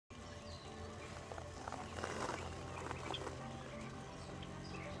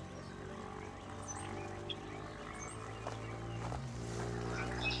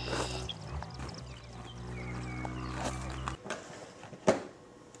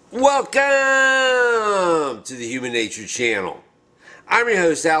Welcome to the Human Nature Channel. I'm your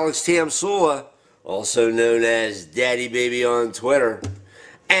host, mtamsula, also known as Daddy Baby on Twitter.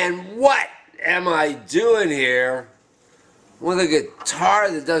 And what am I doing here with a guitar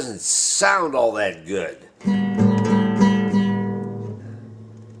that doesn't sound all that good?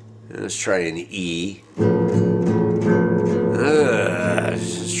 Let's try an E.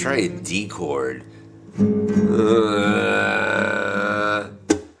 Let's try a D chord.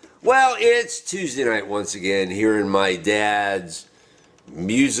 Well, it's Tuesday night once again here in my dad's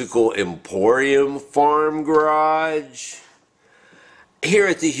musical emporium farm garage. Here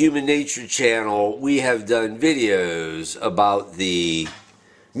at the Human Nature Channel, we have done videos about the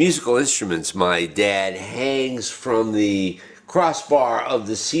musical instruments my dad hangs from the crossbar of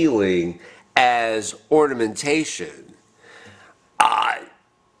the ceiling as ornamentation.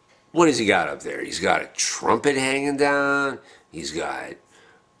 What has he got up there? He's got a trumpet hanging down. He's got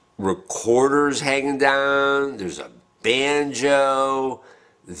recorders hanging down. There's a banjo.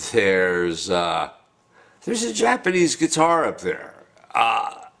 There's a Japanese guitar up there.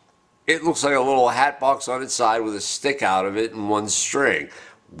 It looks like a little hat box on its side with a stick out of it and one string.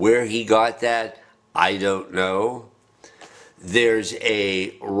 Where he got that, I don't know. There's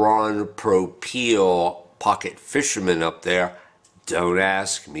a Ron Popeil pocket fisherman up there. Don't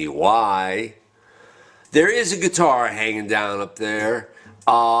ask me why. There is a guitar hanging down up there.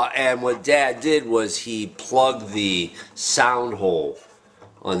 And what Dad did was he plugged the sound hole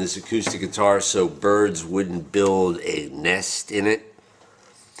on this acoustic guitar so birds wouldn't build a nest in it.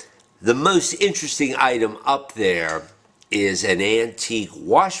 The most interesting item up there is an antique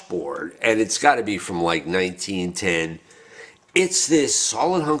washboard, and it's got to be from like 1910. It's this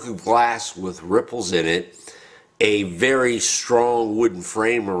solid hunk of glass with ripples in it, a very strong wooden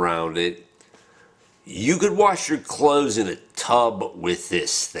frame around it. You could wash your clothes in a tub with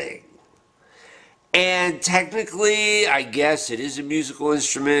this thing. And technically, I guess it is a musical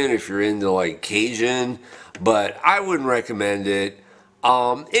instrument if you're into like Cajun, but I wouldn't recommend it.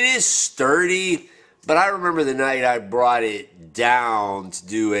 It is sturdy, but I remember the night I brought it down to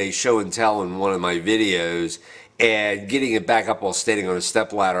do a show and tell in one of my videos, and getting it back up while standing on a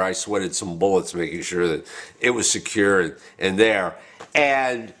stepladder, I sweated some bullets making sure that it was secure and there.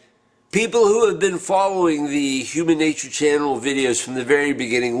 And people who have been following the Human Nature Channel videos from the very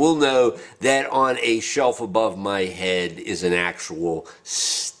beginning will know that on a shelf above my head is an actual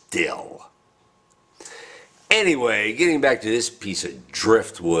still. Anyway, getting back to this piece of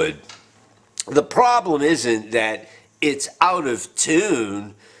driftwood, the problem isn't that it's out of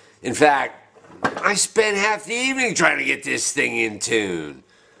tune. In fact, I spent half the evening trying to get this thing in tune.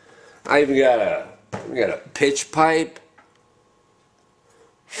 I even got a pitch pipe.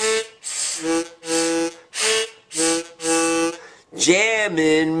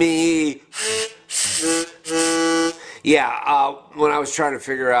 Jamming me. Yeah, when I was trying to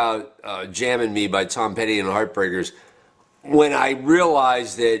figure out Jammin' Me by Tom Petty and the Heartbreakers, when I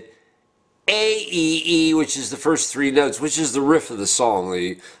realized that A, E, E, which is the first three notes, which is the riff of the song,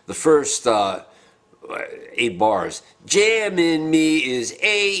 the first 8 bars. Jammin' Me is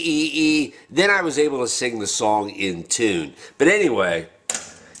A, E, E. Then I was able to sing the song in tune. But anyway,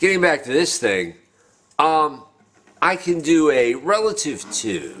 getting back to this thing, I can do a relative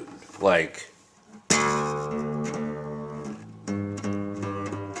tune, like...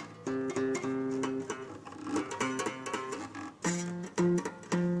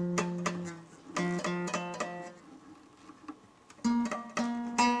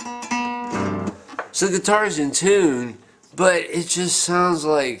 So the guitar's in tune, but it just sounds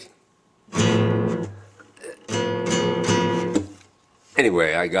like...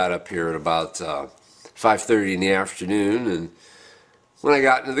 Anyway, I got up here at about 5:30 in the afternoon, and when I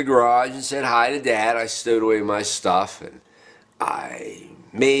got into the garage and said hi to Dad, I stowed away my stuff, and I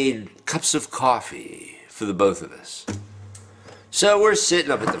made cups of coffee for the both of us. So we're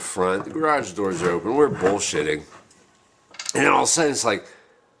sitting up at the front, the garage doors are open, we're bullshitting, and then all of a sudden it's like,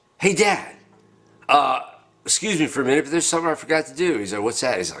 hey Dad, excuse me for a minute, but there's something I forgot to do. He's like, what's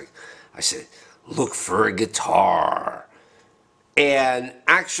that? He's like, I said, look for a guitar. And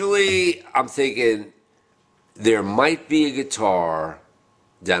actually, I'm thinking there might be a guitar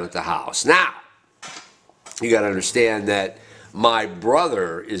down at the house. Now, you got to understand that my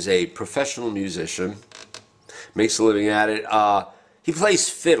brother is a professional musician, makes a living at it. He plays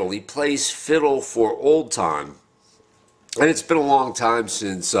fiddle. He plays fiddle for old time. And it's been a long time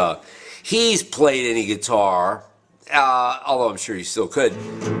since he's played any guitar, although I'm sure he still could.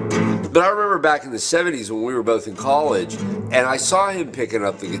 But I remember back in the 70s when we were both in college, and I saw him picking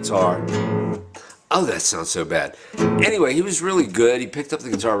up the guitar. Oh, that sounds so bad. Anyway, he was really good. He picked up the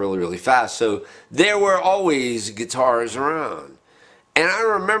guitar really, really fast. So there were always guitars around. And I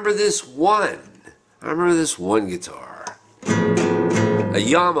remember this one. I remember this one guitar. A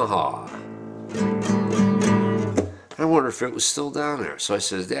Yamaha. I wonder if it was still down there. So I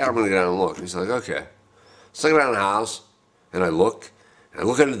said, Dad, I'm going to go down and look. He's like, okay. So I go down the house, and I look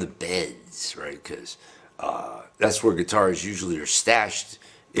under the beds, right? Because that's where guitars usually are stashed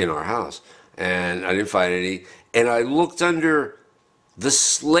in our house. And I didn't find any. And I looked under the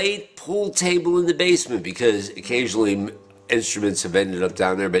slate pool table in the basement, because occasionally instruments have ended up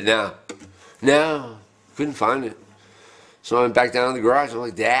down there. But no, couldn't find it. So I went back down to the garage. I'm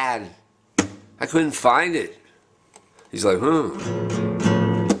like, Dad, I couldn't find it. He's like,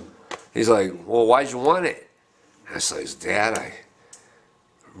 He's like, well, why'd you want it? And I was like, Dad, I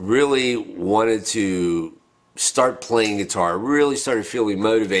really wanted to start playing guitar. Really started feeling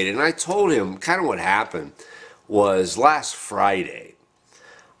motivated. And I told him kind of what happened was last Friday,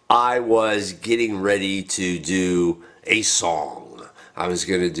 I was getting ready to do a song. I was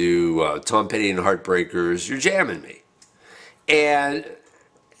going to do Tom Petty and Heartbreakers, You're Jamming Me. And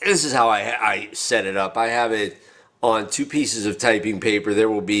this is how I set it up. I have it on 2 pieces of typing paper. There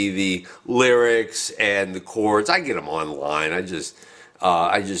will be the lyrics and the chords. I get them online. I just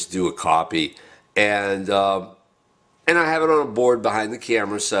do a copy, and I have it on a board behind the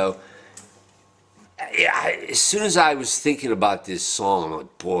camera. So yeah, as soon as I was thinking about this song, I'm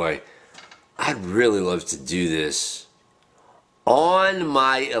like, boy, I'd really love to do this on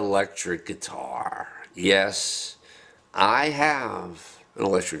my electric guitar. Yes, I have an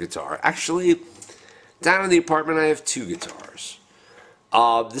electric guitar. Actually, down in the apartment, I have 2 guitars.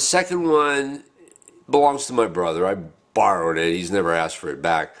 The second one belongs to my brother. I borrowed it. He's never asked for it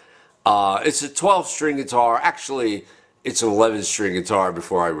back. It's a 12-string guitar. Actually, it's an 11-string guitar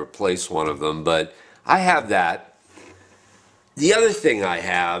before I replace one of them, but I have that. The other thing I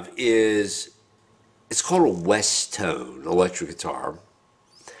have is, it's called a West Tone electric guitar.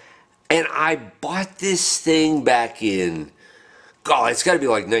 And I bought this thing back in, God, it's got to be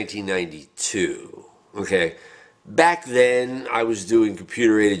like 1992. Okay, back then I was doing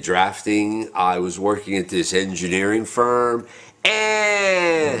computer-aided drafting. I was working at this engineering firm,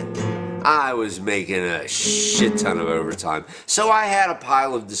 and I was making a shit ton of overtime. So I had a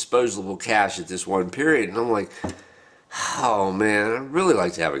pile of disposable cash at this one period, and I'm like, oh man, I'd really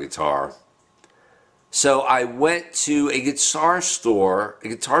like to have a guitar. So I went to a guitar store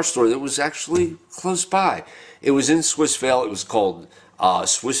that was actually close by. It was in Swissvale. It was called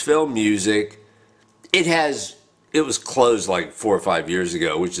Swissvale Music. It was closed like 4 or 5 years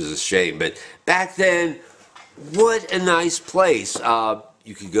ago, which is a shame. But back then, what a nice place.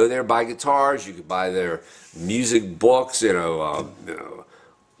 You could go there, buy guitars. You could buy their music books,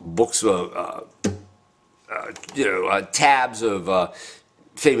 books of, tabs of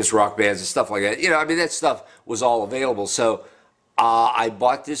famous rock bands and stuff like that. I mean, that stuff was all available. So I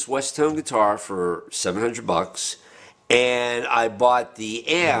bought this West Tone guitar for $700, and I bought the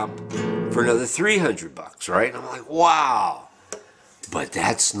amp for another $300, right? And I'm like, wow. But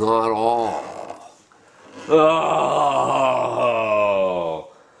that's not all. Oh.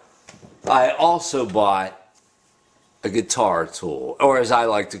 I also bought a guitar tool, or as I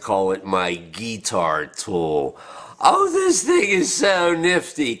like to call it, my guitar tool. Oh, this thing is so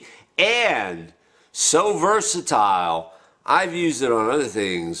nifty and so versatile. I've used it on other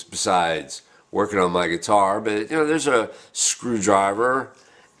things besides working on my guitar, but there's a screwdriver.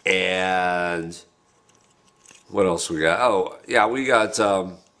 And what else we got? Oh, yeah, we got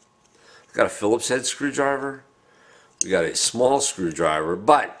a Phillips head screwdriver. We got a small screwdriver.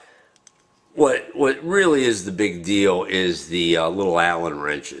 But what really is the big deal is the little Allen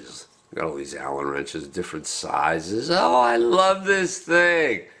wrenches. We got all these Allen wrenches, different sizes. Oh, I love this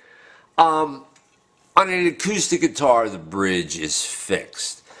thing. On an acoustic guitar, the bridge is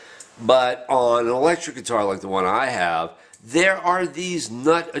fixed. But on an electric guitar like the one I have, there are these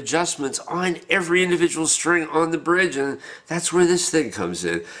nut adjustments on every individual string on the bridge, and that's where this thing comes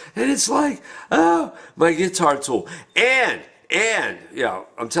in. And it's like, oh, my guitar tool. And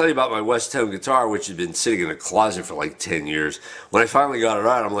I'm telling you about my West Tone guitar, which had been sitting in a closet for like 10 years. When I finally got it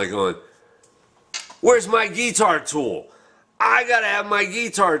out, I'm like going, where's my guitar tool? I gotta have my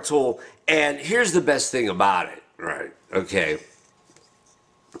guitar tool. And here's the best thing about it, right? Okay.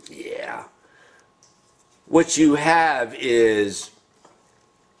 Yeah. What you have is,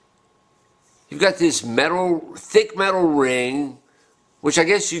 you've got this thick metal ring, which I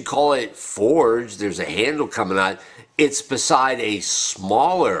guess you'd call it forged. There's a handle coming out. It's beside a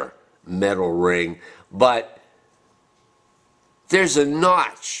smaller metal ring, but there's a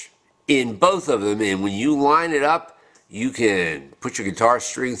notch in both of them, and when you line it up, you can put your guitar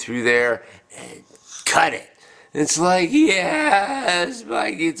string through there and cut it. It's like, yes,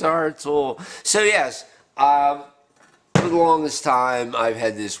 my guitar tool. So yes, for the longest time, I've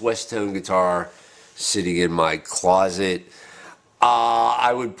had this West Tone guitar sitting in my closet.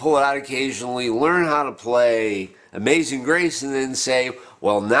 I would pull it out occasionally, learn how to play Amazing Grace, and then say,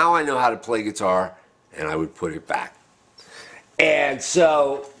 well, now I know how to play guitar, and I would put it back. And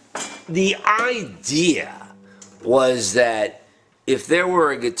so the idea was that if there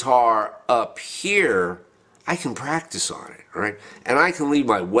were a guitar up here, I can practice on it, right? And I can leave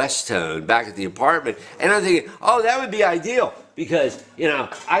my West Tone back at the apartment. And I'm thinking, oh, that would be ideal because, you know,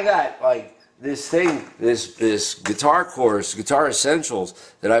 I got like this thing, this guitar course, Guitar Essentials,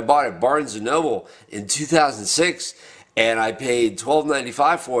 that I bought at Barnes & Noble in 2006, and I paid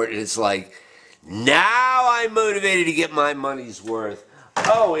 $12.95 for it, and it's like, now I'm motivated to get my money's worth.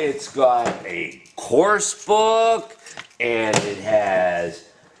 Oh, it's got a course book, and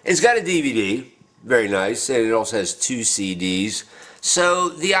it's got a DVD, very nice, and it also has 2 CDs. So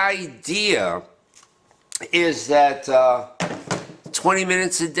the idea is that 20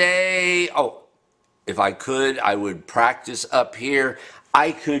 minutes a day, oh, if I could, I would practice up here.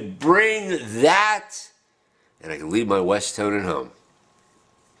 I could bring that, and I could leave my West Tone at home.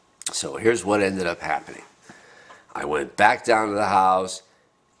 So here's what ended up happening. I went back down to the house,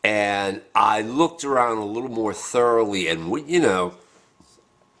 and I looked around a little more thoroughly, and you know,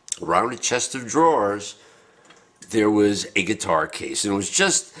 around a chest of drawers, there was a guitar case, and it was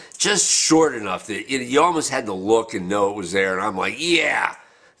just short enough that you almost had to look and know it was there. And I'm like, yeah,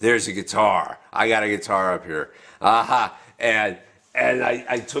 there's a guitar. I got a guitar up here. Aha! And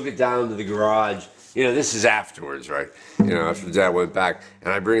I took it down to the garage. You know, this is afterwards, right? You know, after Dad went back,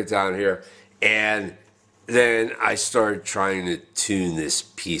 and I bring it down here, and then I started trying to tune this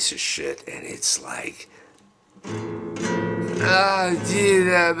piece of shit, and it's like,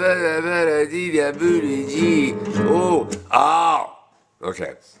 oh,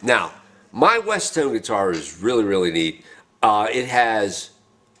 okay. Now, my West Tone guitar is really, really neat. It has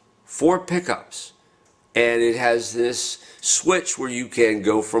 4 pickups, and it has this switch where you can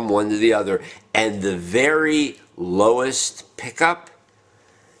go from one to the other, and the very lowest pickup,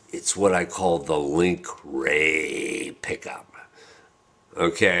 it's what I call the Link Ray pickup.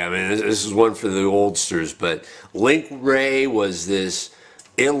 Okay, I mean, this is one for the oldsters, but Link Ray was this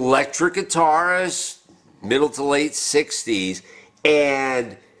electric guitarist, middle to late 60s,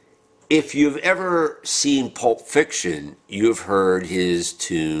 and if you've ever seen Pulp Fiction, you've heard his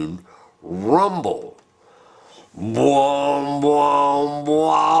tune, Rumble. Boom, boom,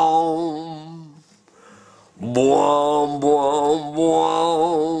 boom. Boom, boom,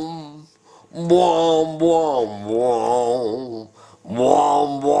 boom. Boom, boom, boom.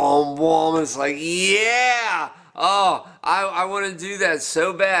 Boom, boom, boom. It's like, yeah! Oh, I want to do that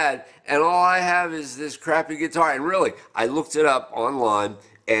so bad. And all I have is this crappy guitar. And really, I looked it up online,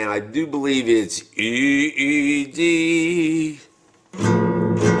 and I do believe it's E-E-D.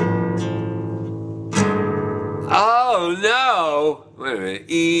 Oh, no! Wait a minute.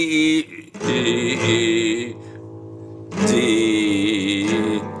 E-E-E-D.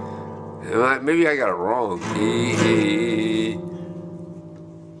 Maybe I got it wrong. E-E-D.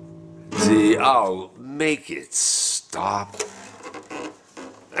 Oh, make it stop.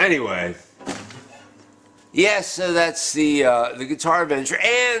 Anyway. Yes, so that's the guitar adventure.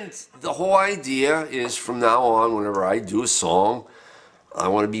 And the whole idea is from now on, whenever I do a song, I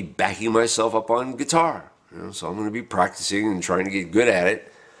want to be backing myself up on guitar. You know, so I'm going to be practicing and trying to get good at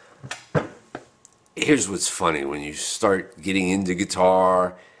it. Here's what's funny. When you start getting into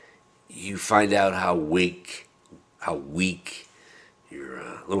guitar, you find out how weak your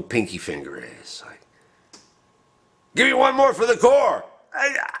little pinky finger is. Like, give me one more for the core.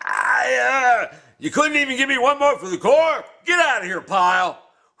 You couldn't even give me one more for the core? Get out of here, pile.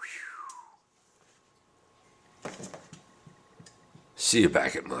 Whew. See you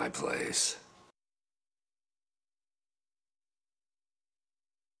back at my place.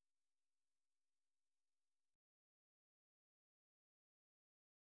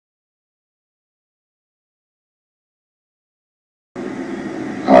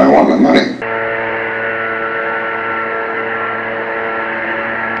 I want my money.